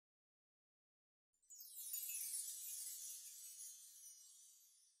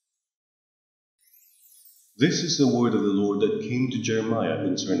This is the word of the Lord that came to Jeremiah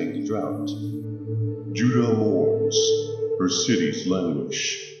concerning the drought. Judah mourns, her cities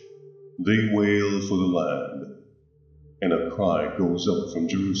languish. They wail for the land, and a cry goes up from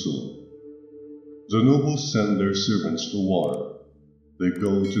Jerusalem. The nobles send their servants for water. They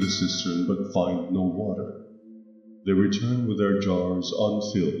go to the cistern but find no water. They return with their jars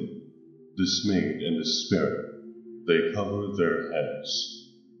unfilled, dismayed and despairing. They cover their heads.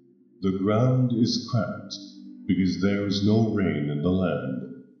 The ground is cracked, because there is no rain in the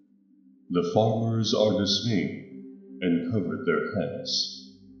land. The farmers are dismayed, and covered their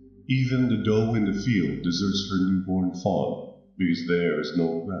heads. Even the doe in the field deserts her newborn fawn, because there is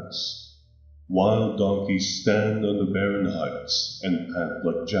no grass. Wild donkeys stand on the barren heights, and pant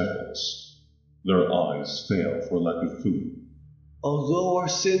like jackals. Their eyes fail for lack of food. Although our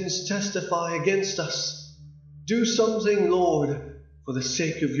sins testify against us, do something, Lord, for the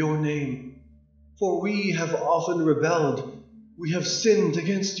sake of your name. For we have often rebelled, we have sinned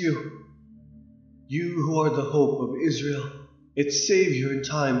against you. You who are the hope of Israel, its Savior in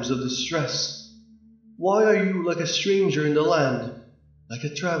times of distress. Why are you like a stranger in the land, like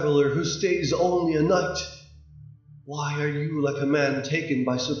a traveler who stays only a night? Why are you like a man taken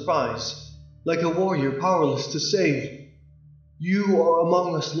by surprise, like a warrior powerless to save? You are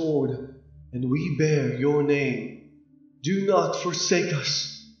among us, Lord, and we bear your name. Do not forsake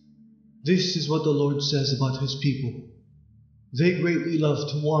us. This is what the Lord says about his people. They greatly love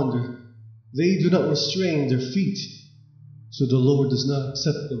to wander. They do not restrain their feet, so the Lord does not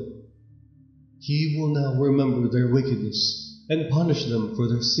accept them. He will now remember their wickedness and punish them for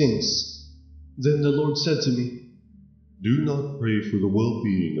their sins. Then the Lord said to me, Do not pray for the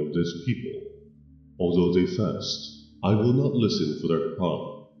well-being of this people. Although they fast, I will not listen for their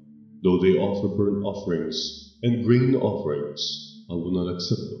cry. Though they offer burnt offerings and grain offerings, I will not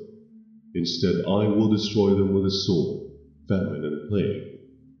accept them. Instead, I will destroy them with a sword, famine, and plague.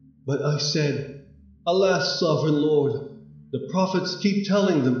 But I said, Alas, sovereign Lord, the prophets keep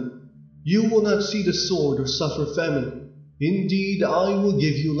telling them, You will not see the sword or suffer famine. Indeed, I will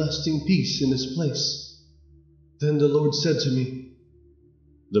give you lasting peace in this place. Then the Lord said to me,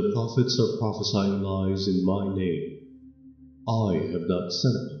 The prophets are prophesying lies in my name. I have not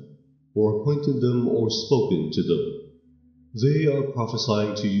sent them, or appointed them, or spoken to them. They are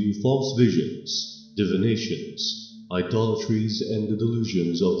prophesying to you false visions, divinations, idolatries, and the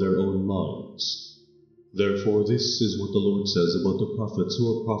delusions of their own minds. Therefore this is what the Lord says about the prophets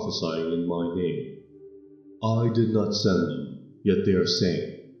who are prophesying in my name. I did not send them, yet they are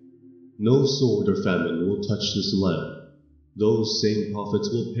saying, No sword or famine will touch this land. Those same prophets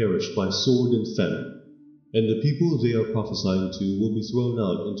will perish by sword and famine, and the people they are prophesying to will be thrown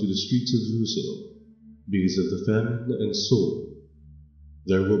out into the streets of Jerusalem, because of the famine and sword.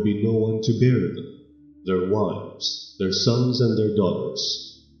 There will be no one to bury them, their wives, their sons and their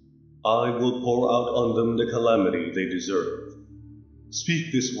daughters. I will pour out on them the calamity they deserve.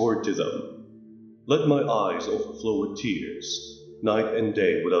 Speak this word to them. Let my eyes overflow with tears, night and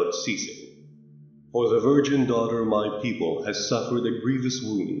day without ceasing. For the virgin daughter my people has suffered a grievous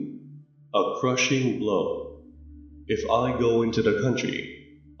wound, a crushing blow. If I go into the country,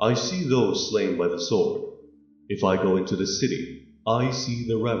 I see those slain by the sword. If I go into the city, I see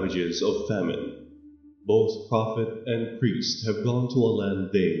the ravages of famine. Both prophet and priest have gone to a land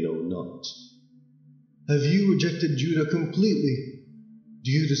they know not. Have you rejected Judah completely?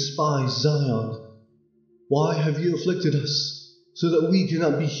 Do you despise Zion? Why have you afflicted us, so that we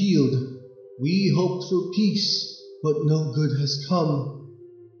cannot be healed? We hoped for peace, but no good has come.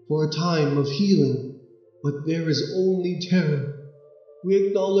 For a time of healing, but there is only terror. We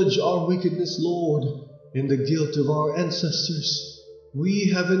acknowledge our wickedness, Lord, and the guilt of our ancestors. We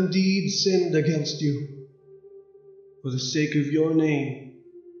have indeed sinned against you. For the sake of your name,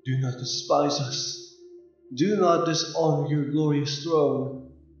 do not despise us. Do not dishonor your glorious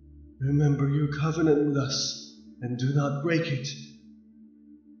throne. Remember your covenant with us, and do not break it.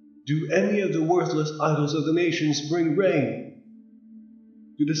 Do any of the worthless idols of the nations bring rain?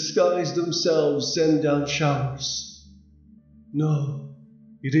 Do the skies themselves send down showers? No,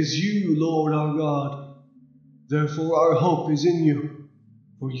 it is you, Lord our God. Therefore our hope is in you,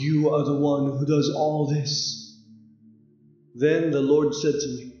 for you are the one who does all this. Then the Lord said to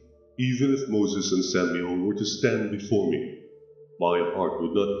me, Even if Moses and Samuel were to stand before me, my heart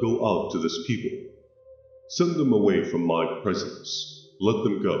would not go out to this people. Send them away from my presence. Let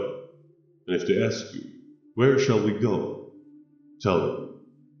them go. And if they ask you, Where shall we go? Tell them,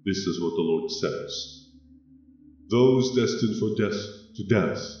 this is what the Lord says. Those destined for death, to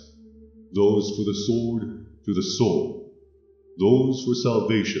death. Those for the sword, to the sword. Those for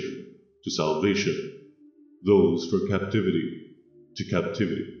salvation, to salvation. those for captivity to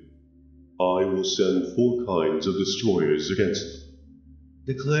captivity. I will send 4 kinds of destroyers against them.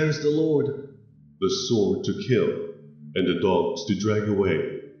 Declares the Lord. The sword to kill, and the dogs to drag away,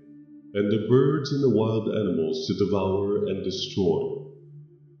 and the birds and the wild animals to devour and destroy.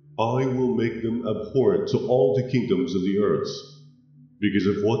 I will make them abhorrent to all the kingdoms of the earth, because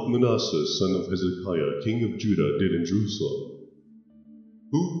of what Manasseh son of Hezekiah king of Judah did in Jerusalem.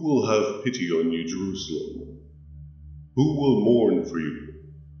 Who will have pity on you, Jerusalem? Who will mourn for you?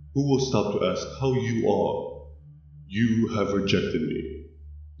 Who will stop to ask how you are? You have rejected me,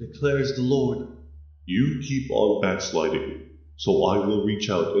 declares the Lord. You keep on backsliding, so I will reach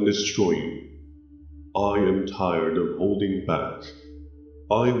out and destroy you. I am tired of holding back.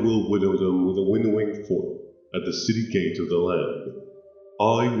 I will winnow them with a winnowing fork at the city gate of the land.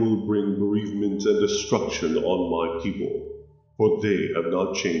 I will bring bereavement and destruction on my people, for they have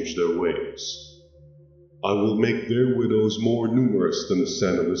not changed their ways. I will make their widows more numerous than the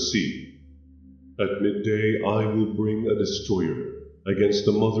sand of the sea. At midday I will bring a destroyer against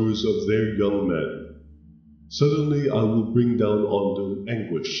the mothers of their young men. Suddenly I will bring down on them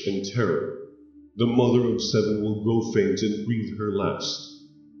anguish and terror. The mother of 7 will grow faint and breathe her last.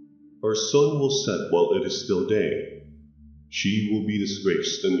 Her sun will set while it is still day. She will be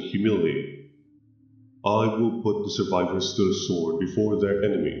disgraced and humiliated. I will put the survivors to the sword before their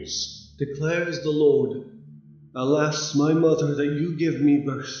enemies, declares the Lord. Alas, my mother, that you give me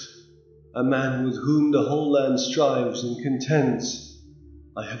birth, a man with whom the whole land strives and contends.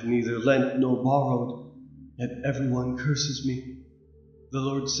 I have neither lent nor borrowed, yet everyone curses me. The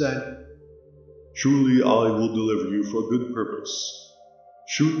Lord said, Surely I will deliver you for a good purpose.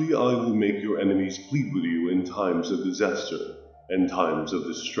 Surely I will make your enemies plead with you in times of disaster and times of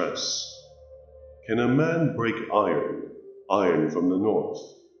distress. Can a man break iron from the north,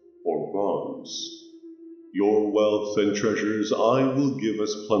 or bronze? Your wealth and treasures I will give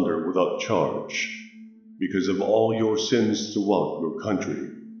as plunder without charge. Because of all your sins throughout your country,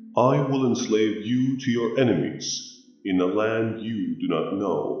 I will enslave you to your enemies in a land you do not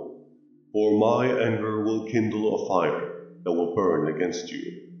know. For my anger will kindle a fire that will burn against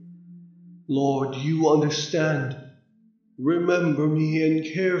you. Lord, you understand. Remember me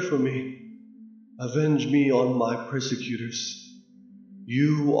and care for me. Avenge me on my persecutors.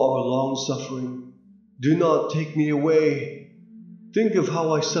 You are long-suffering. Do not take me away. Think of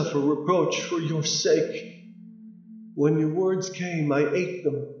how I suffer reproach for your sake. When your words came, I ate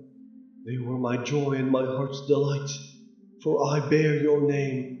them. They were my joy and my heart's delight. For I bear your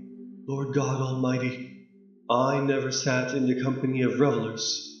name, Lord God Almighty. I never sat in the company of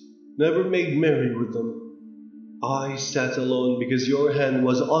revelers, never made merry with them. I sat alone because your hand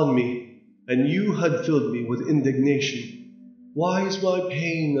was on me, and you had filled me with indignation. Why is my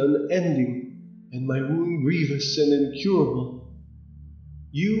pain unending, and my wound grievous and incurable?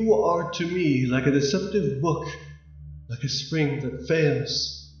 You are to me like a deceptive book, like a spring that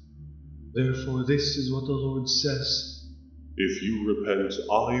fails. Therefore this is what the Lord says. If you repent,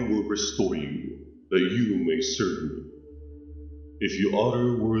 I will restore you, that you may serve me. If you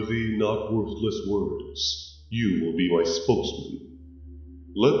utter worthy, not worthless words, you will be my spokesman.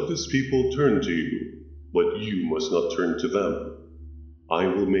 Let this people turn to you, but you must not turn to them. I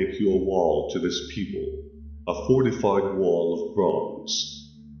will make you a wall to this people, a fortified wall of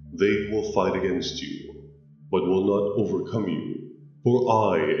bronze. They will fight against you, but will not overcome you, for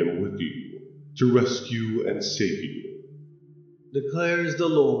I am with you, to rescue and save you. Declares the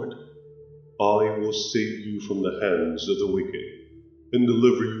Lord. I will save you from the hands of the wicked, and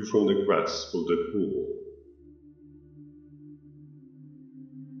deliver you from the grasp of the cruel.